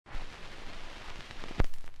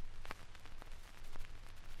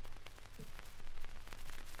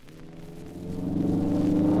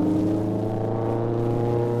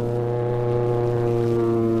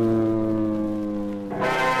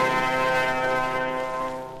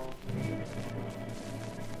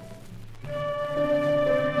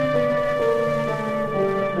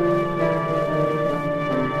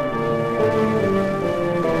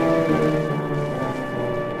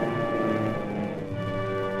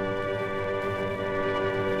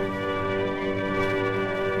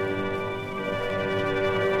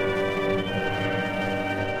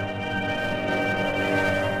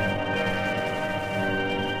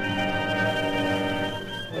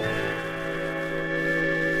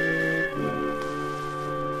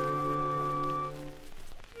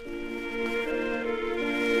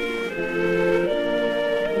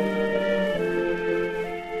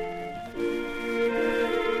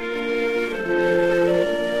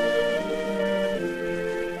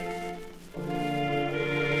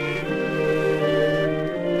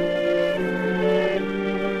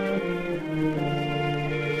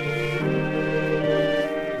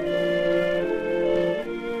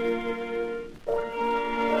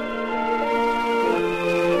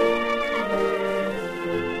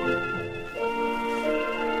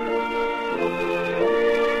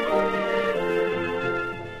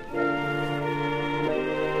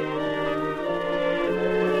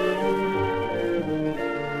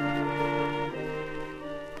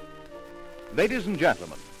Ladies and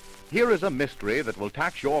gentlemen, here is a mystery that will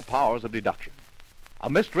tax your powers of deduction. A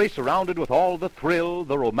mystery surrounded with all the thrill,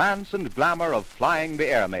 the romance, and glamour of flying the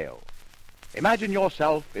airmail. Imagine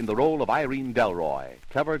yourself in the role of Irene Delroy,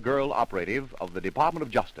 clever girl operative of the Department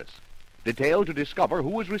of Justice, detailed to discover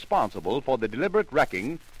who is responsible for the deliberate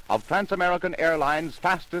wrecking of Transamerican Airlines'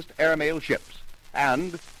 fastest airmail ships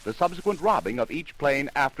and the subsequent robbing of each plane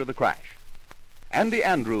after the crash. Andy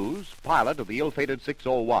Andrews, pilot of the ill-fated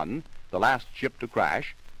 601, the last ship to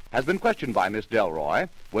crash, has been questioned by Miss Delroy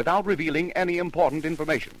without revealing any important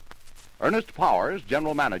information. Ernest Powers,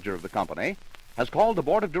 general manager of the company, has called the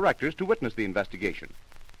board of directors to witness the investigation.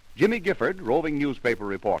 Jimmy Gifford, roving newspaper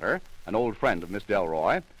reporter, an old friend of Miss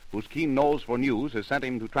Delroy, whose keen nose for news has sent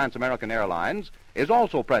him to Transamerican Airlines, is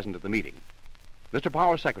also present at the meeting. Mr.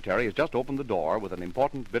 Powers' secretary has just opened the door with an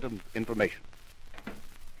important bit of information.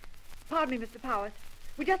 Pardon me, Mr. Powers.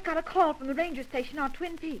 We just got a call from the ranger station on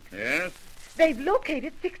Twin Peaks. Yes? They've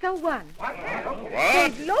located 601. What?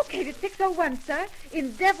 They've located 601, sir,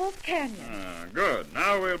 in Devil's Canyon. Good.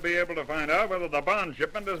 Now we'll be able to find out whether the bond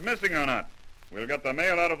shipment is missing or not. We'll get the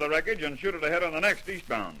mail out of the wreckage and shoot it ahead on the next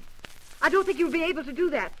eastbound. I don't think you'll be able to do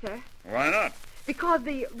that, sir. Why not? Because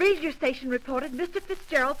the ranger station reported Mr.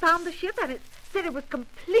 Fitzgerald found the ship and it said it was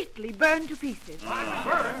completely burned to pieces.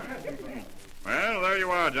 Well, there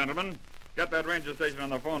you are, gentlemen. Get that ranger station on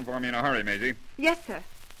the phone for me in a hurry, Maisie. Yes, sir.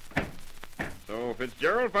 So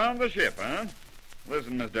Fitzgerald found the ship, huh?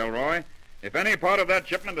 Listen, Miss Delroy, if any part of that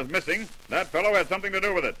shipment is missing, that fellow had something to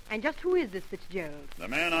do with it. And just who is this Fitzgerald? The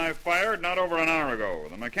man I fired not over an hour ago,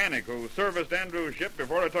 the mechanic who serviced Andrew's ship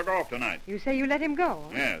before it took off tonight. You say you let him go?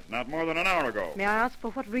 Yes, not more than an hour ago. May I ask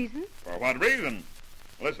for what reason? For what reason?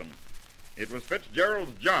 Listen, it was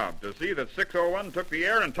Fitzgerald's job to see that 601 took the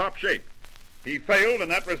air in top shape. He failed in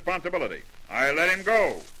that responsibility. I let him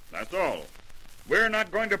go. That's all. We're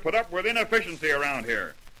not going to put up with inefficiency around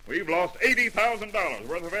here. We've lost $80,000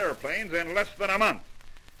 worth of airplanes in less than a month.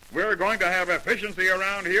 We're going to have efficiency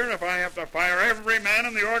around here if I have to fire every man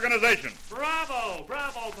in the organization. Bravo!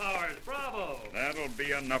 Bravo, Powers! Bravo! That'll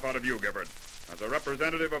be enough out of you, Gifford. As a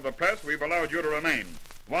representative of the press, we've allowed you to remain.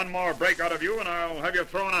 One more break out of you, and I'll have you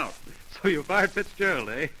thrown out. So you fired Fitzgerald,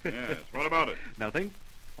 eh? Yes, what about it? Nothing.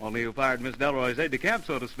 Only you fired Miss Delroy's aide-de-camp,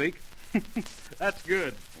 so to speak. That's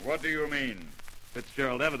good. What do you mean?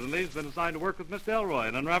 Fitzgerald evidently has been assigned to work with Miss Delroy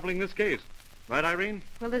in unraveling this case. Right, Irene?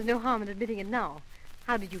 Well, there's no harm in admitting it now.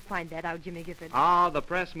 How did you find that out, Jimmy Gifford? The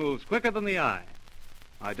press moves quicker than the eye.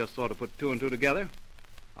 I just sort of put two and two together.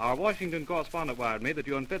 Our Washington correspondent wired me that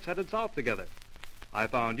you and Fitz headed south together. I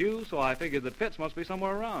found you, so I figured that Fitz must be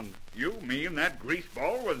somewhere around. You mean that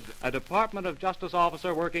greaseball was... A Department of Justice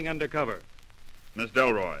officer working undercover. Miss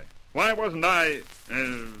Delroy, why wasn't why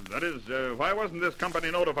wasn't this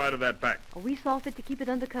company notified of that fact? We saw fit to keep it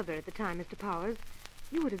undercover at the time, Mr. Powers.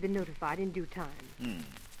 You would have been notified in due time.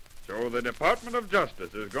 So the Department of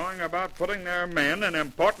Justice is going about putting their men in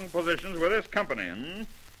important positions with this company,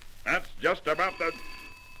 That's just about the...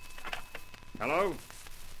 Hello?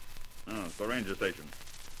 Oh, it's the ranger station.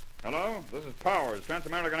 Hello? This is Powers,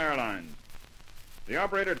 Transamerican Airlines. The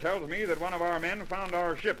operator tells me that one of our men found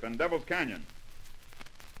our ship in Devil's Canyon.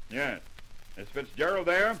 Yes. Is Fitzgerald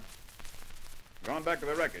there? Gone back to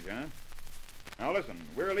the wreckage, huh? Now listen,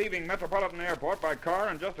 we're leaving Metropolitan Airport by car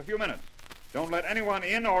in just a few minutes. Don't let anyone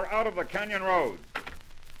in or out of the canyon road.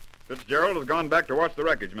 Fitzgerald has gone back to watch the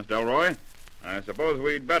wreckage, Miss Delroy. I suppose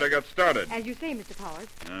we'd better get started. As you say, Mr. Powers.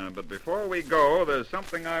 But before we go, there's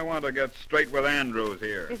something I want to get straight with Andrews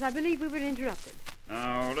here. Yes, I believe we were interrupted.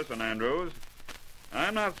 Now, listen, Andrews.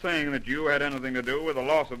 I'm not saying that you had anything to do with the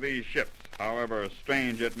loss of these ships, however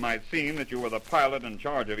strange it might seem that you were the pilot in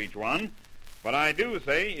charge of each one. But I do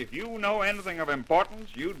say, if you know anything of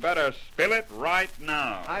importance, you'd better spill it right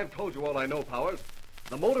now. I've told you all I know, Powers.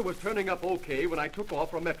 The motor was turning up okay when I took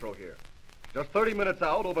off from Metro here. Just 30 minutes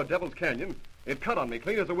out over Devil's Canyon, it cut on me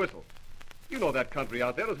clean as a whistle. You know that country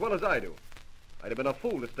out there as well as I do. I'd have been a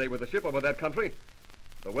fool to stay with the ship over that country.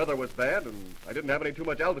 The weather was bad, and I didn't have any too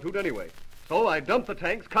much altitude anyway. So I dumped the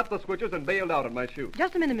tanks, cut the switches, and bailed out on my chute.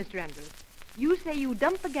 Just a minute, Mr. Andrews. You say you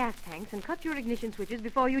dumped the gas tanks and cut your ignition switches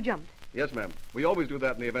before you jumped. Yes, ma'am. We always do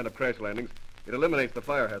that in the event of crash landings. It eliminates the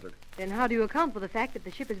fire hazard. Then how do you account for the fact that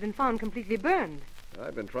the ship has been found completely burned?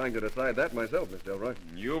 I've been trying to decide that myself, Miss Delroy.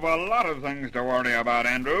 You've a lot of things to worry about,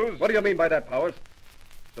 Andrews. What do you mean by that, Powers?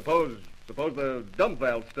 Suppose the dump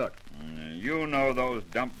valve stuck. You know those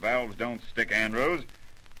dump valves don't stick, Andrews.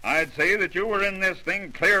 I'd say that you were in this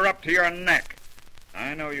thing clear up to your neck.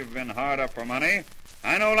 I know you've been hard up for money.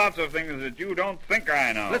 I know lots of things that you don't think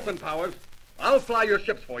I know. Listen, Powers, I'll fly your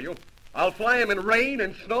ships for you. I'll fly them in rain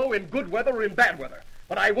and snow, in good weather or in bad weather.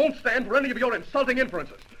 But I won't stand for any of your insulting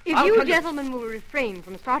inferences. If I'll you tell gentlemen will refrain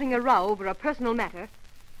from starting a row over a personal matter,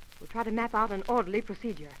 we'll try to map out an orderly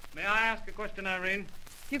procedure. May I ask a question, Irene?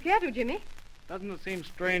 If you care to, Jimmy. Doesn't it seem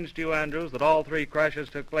strange to you, Andrews, that all 3 crashes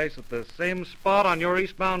took place at the same spot on your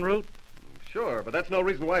eastbound route? Sure, but that's no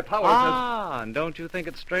reason why Powers has... And don't you think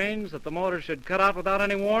it's strange that the motor should cut out without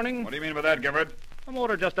any warning? What do you mean by that, Gifford? The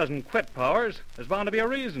motor just doesn't quit, Powers. There's bound to be a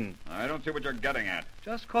reason. I don't see what you're getting at.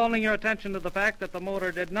 Just calling your attention to the fact that the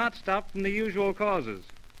motor did not stop from the usual causes.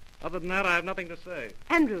 Other than that, I have nothing to say.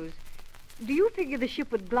 Andrews, do you figure the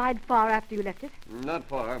ship would glide far after you left it? Not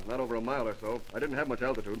far, not over a mile or so. I didn't have much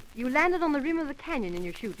altitude. You landed on the rim of the canyon in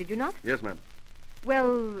your chute, did you not? Yes, ma'am.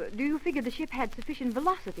 Well, do you figure the ship had sufficient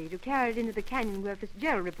velocity to carry it into the canyon where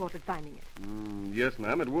Fitzgerald reported finding it? Yes,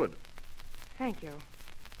 ma'am, it would. Thank you.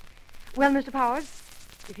 Well, Mr. Powers,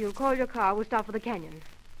 if you'll call your car, we'll start for the canyon.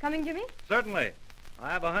 Coming, Jimmy? Certainly.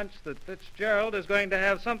 I have a hunch that Fitzgerald is going to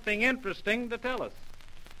have something interesting to tell us.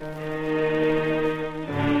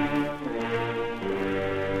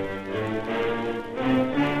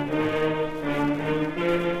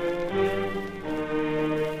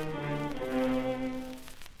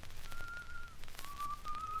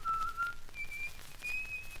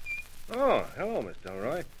 Oh, hello, Miss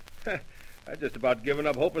Delroy. I'd just about given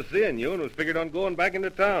up hope of seeing you and was figured on going back into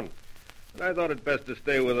town. But I thought it best to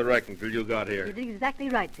stay with the wreck until you got here. You did exactly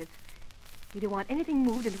right, Fitz. We don't want anything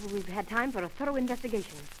moved until we've had time for a thorough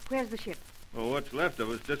investigation. Where's the ship? Well, what's left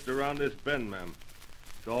of it's just around this bend, ma'am.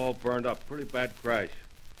 It's all burned up. Pretty bad crash.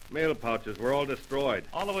 Mail pouches were all destroyed.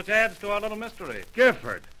 All of which adds to our little mystery.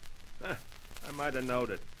 Gifford! I might have knowed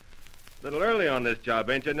it. A little early on this job,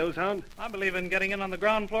 ain't you, Newshound? I believe in getting in on the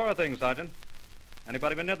ground floor of things, Sergeant.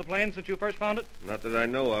 Anybody been near the plane since you first found it? Not that I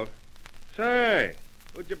know of. Say,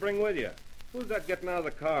 who'd you bring with you? Who's that getting out of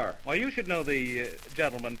the car? Well, you should know the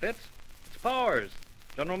gentleman, Fitz. It's Powers,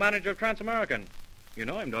 General Manager of Transamerican. You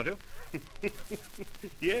know him, don't you?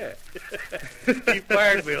 Yeah. He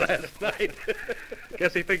fired me last night.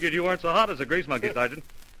 Guess he figured you weren't so hot as a grease monkey, Sergeant.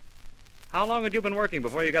 How long had you been working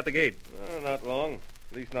before you got the gate? Not long.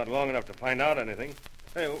 At least not long enough to find out anything.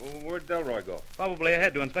 Hey, where'd Delroy go? Probably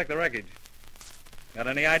ahead to inspect the wreckage. Got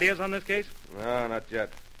any ideas on this case? No, not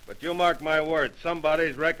yet. But you mark my words,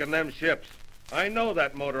 somebody's wrecking them ships. I know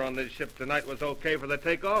that motor on this ship tonight was okay for the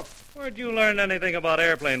takeoff. Where'd you learn anything about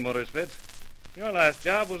airplane motors, Fitz? Your last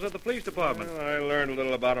job was at the police department. Well, I learned a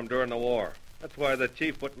little about them during the war. That's why the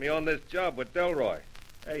chief put me on this job with Delroy.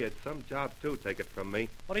 Hey, it's some job, too, take it from me.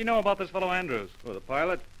 What do you know about this fellow Andrews? Oh, the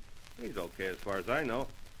pilot? He's okay as far as I know.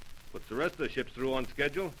 Puts the rest of the ships through on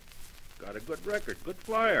schedule. Got a good record, good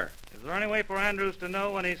flyer. Is there any way for Andrews to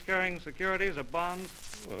know when he's carrying securities or bonds?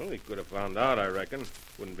 Well, he could have found out, I reckon.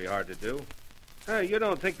 Wouldn't be hard to do. Hey, you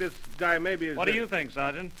don't think this guy maybe is... What do you think,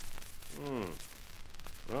 Sergeant?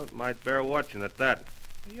 Well, it might bear watching at that.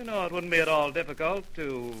 You know it wouldn't be at all difficult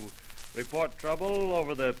to report trouble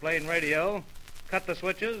over the plane radio, cut the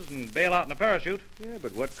switches, and bail out in a parachute. Yeah,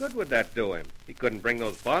 but what good would that do him? He couldn't bring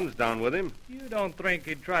those bonds down with him. You don't think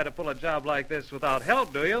he'd try to pull a job like this without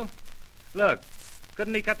help, do you? Look,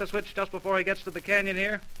 couldn't he cut the switch just before he gets to the canyon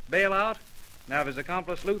here, bail out, and have his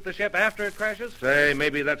accomplice loot the ship after it crashes? Say,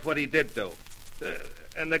 maybe that's what he did do.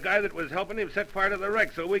 And the guy that was helping him set fire to the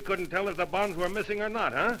wreck so we couldn't tell if the bonds were missing or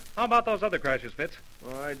not, huh? How about those other crashes, Fitz?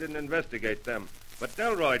 Well, I didn't investigate them. But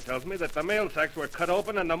Delroy tells me that the mail sacks were cut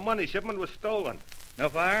open and the money shipment was stolen. No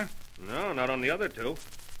fire? No, not on the other two.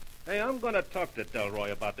 Hey, I'm going to talk to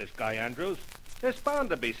Delroy about this guy, Andrews. There's bound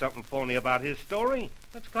to be something phony about his story.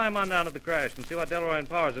 Let's climb on down to the crash and see what Delroy and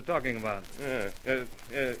Powers are talking about.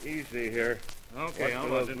 Easy here. Okay, Watch I'll for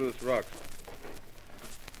watch those it. loose rocks.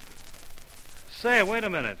 Say, wait a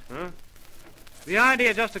minute. Huh? The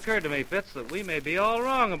idea just occurred to me, Fitz, that we may be all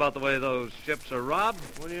wrong about the way those ships are robbed.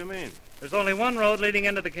 What do you mean? There's only one road leading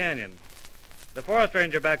into the canyon. The forest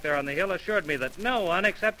ranger back there on the hill assured me that no one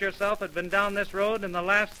except yourself had been down this road in the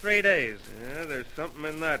last 3 days. Yeah, there's something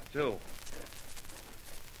in that, too.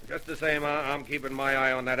 Just the same, I'm keeping my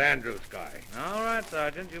eye on that Andrews guy. All right,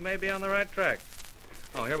 Sergeant, you may be on the right track.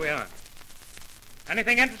 Oh, here we are.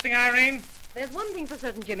 Anything interesting, Irene? There's one thing for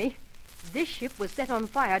certain, Jimmy. This ship was set on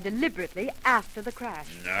fire deliberately after the crash.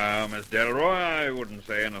 No, Miss Delroy, I wouldn't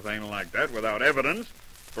say anything like that without evidence.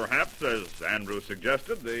 Perhaps, as Andrew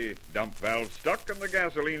suggested, the dump valve stuck and the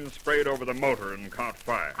gasoline sprayed over the motor and caught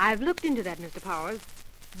fire. I've looked into that, Mr. Powers.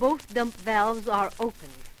 Both dump valves are open.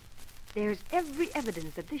 There's every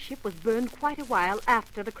evidence that this ship was burned quite a while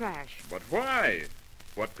after the crash. But why?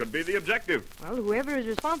 What could be the objective? Well, whoever is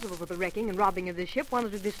responsible for the wrecking and robbing of this ship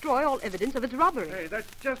wanted to destroy all evidence of its robbery. Hey,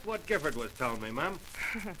 that's just what Gifford was telling me, ma'am.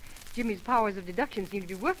 Jimmy's powers of deduction seem to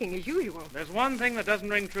be working as usual. There's one thing that doesn't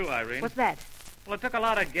ring true, Irene. What's that? Well, it took a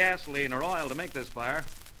lot of gasoline or oil to make this fire.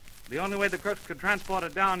 The only way the crooks could transport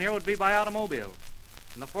it down here would be by automobile.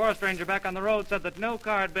 And the forest ranger back on the road said that no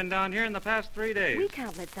car had been down here in the past 3 days. We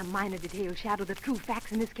can't let some minor detail shadow the true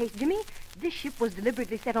facts in this case, Jimmy. This ship was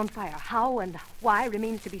deliberately set on fire. How and why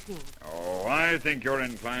remains to be seen. Oh, I think you're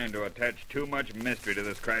inclined to attach too much mystery to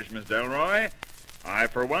this crash, Miss Delroy. I,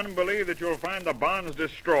 for one, believe that you'll find the bonds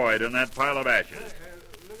destroyed in that pile of ashes.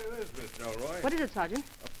 Look at this, Miss Delroy. What is it, Sergeant?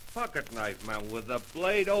 A pocket knife, ma'am, with the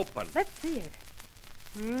blade open. Let's see it.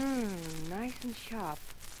 Nice and sharp.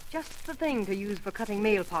 Just the thing to use for cutting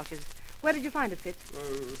mail pouches. Where did you find it, Fitz?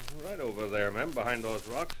 Right over there, ma'am, behind those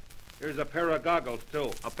rocks. Here's a pair of goggles,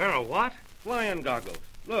 too. A pair of what? Flying goggles.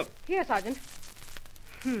 Look. Here, Sergeant.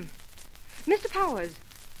 Mr. Powers,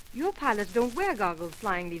 your pilots don't wear goggles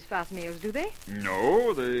flying these fast mails, do they?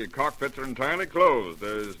 No, the cockpits are entirely closed.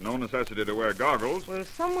 There's no necessity to wear goggles. Well,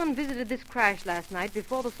 someone visited this crash last night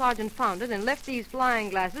before the sergeant found it and left these flying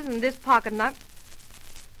glasses and this pocket knife.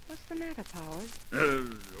 What's the matter, Powers?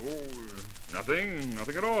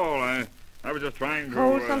 Nothing at all. I was just trying to...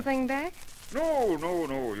 Hold something back? No,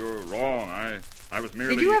 you're wrong. I was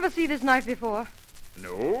merely... Did you ever see this knife before?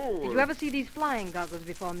 No. Did you ever see these flying goggles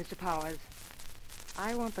before, Mr. Powers?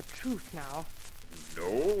 I want the truth now.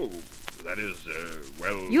 No, that is,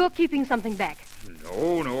 well... You're keeping something back.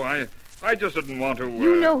 No, I just didn't want to...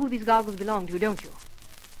 You know who these goggles belong to, don't you?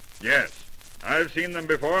 Yes, I've seen them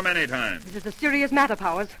before many times. This is a serious matter,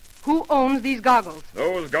 Powers. Who owns these goggles?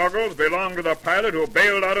 Those goggles belong to the pilot who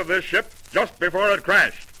bailed out of this ship just before it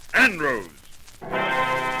crashed. Andrews.